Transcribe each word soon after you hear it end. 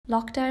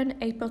Lockdown,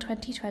 April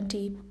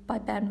 2020 by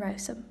Ben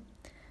Rowsome.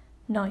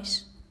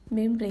 Night.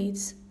 Moon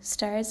bleeds.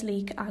 Stars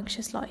leak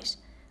anxious light.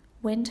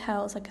 Wind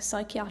howls like a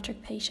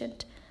psychiatric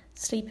patient.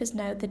 Sleep is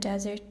now the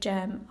desert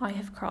gem I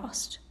have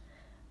crossed.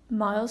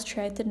 Miles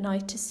throughout the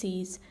night to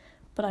seize,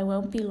 but I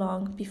won't be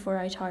long before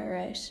I tire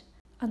out,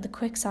 and the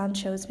quicksand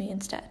shows me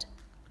instead.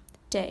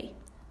 Day.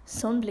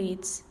 Sun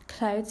bleeds.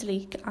 Clouds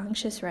leak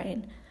anxious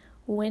rain.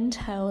 Wind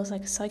howls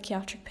like a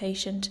psychiatric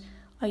patient.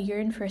 I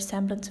yearn for a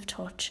semblance of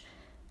touch,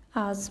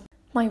 as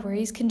my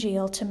worries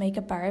congeal to make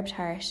a barbed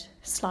heart,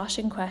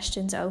 slashing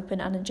questions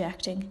open and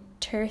injecting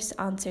terse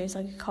answers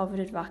like a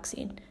coveted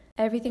vaccine.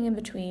 Everything in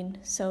between,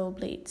 soul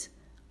bleeds.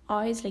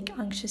 Eyes leak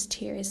anxious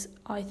tears.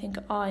 I think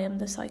I am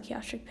the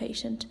psychiatric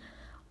patient.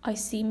 I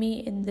see me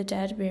in the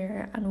dead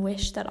mirror and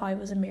wish that I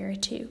was a mirror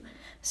too,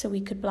 so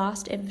we could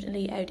blast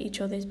infinitely out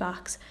each other's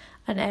backs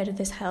and out of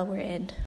this hell we're in.